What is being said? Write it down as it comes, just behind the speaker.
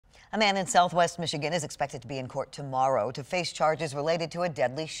A man in Southwest Michigan is expected to be in court tomorrow to face charges related to a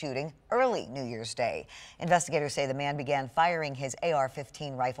deadly shooting early New Year's Day. Investigators say the man began firing his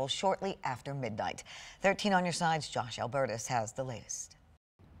AR-15 rifle shortly after midnight. 13 on your side's Josh Albertus has the latest.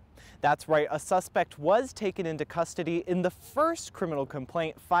 That's right, a suspect was taken into custody in the first criminal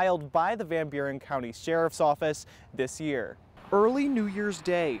complaint filed by the Van Buren County Sheriff's Office this year. Early New Year's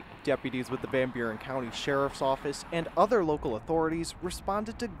Day, deputies with the Van Buren County Sheriff's Office and other local authorities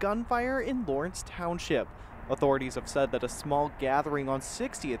responded to gunfire in Lawrence Township. Authorities have said that a small gathering on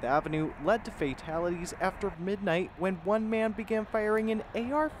 60th Avenue led to fatalities after midnight when one man began firing an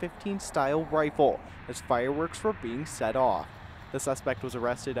AR-15 style rifle as fireworks were being set off. The suspect was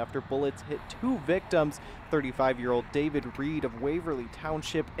arrested after bullets hit two victims, 35-year-old David Reed of Waverly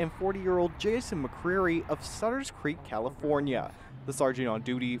Township and 40-year-old Jason McCreary of Sutters Creek, California. The sergeant on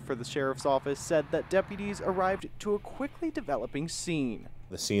duty for the sheriff's office said that deputies arrived to a quickly developing scene.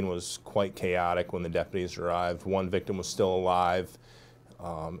 The scene was quite chaotic when the deputies arrived. One victim was still alive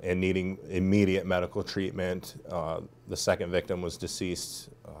and needing immediate medical treatment. The second victim was deceased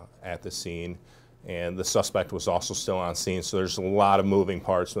at the scene. And the suspect was also still on scene, so there's a lot of moving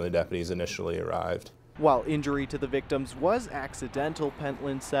parts when the deputies initially arrived. While injury to the victims was accidental,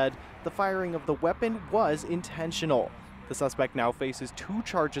 Pentland said, the firing of the weapon was intentional. The suspect now faces 2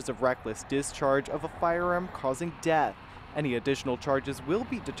 charges of reckless discharge of a firearm causing death. Any additional charges will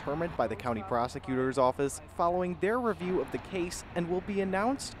be determined by the county prosecutor's office following their review of the case and will be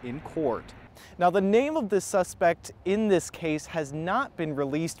announced in court. Now, the name of the suspect in this case has not been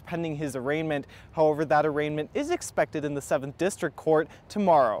released pending his arraignment. However, that arraignment is expected in the 7th District Court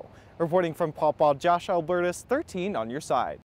tomorrow. Reporting from Paw Paw, Josh Albertus, 13 on your side.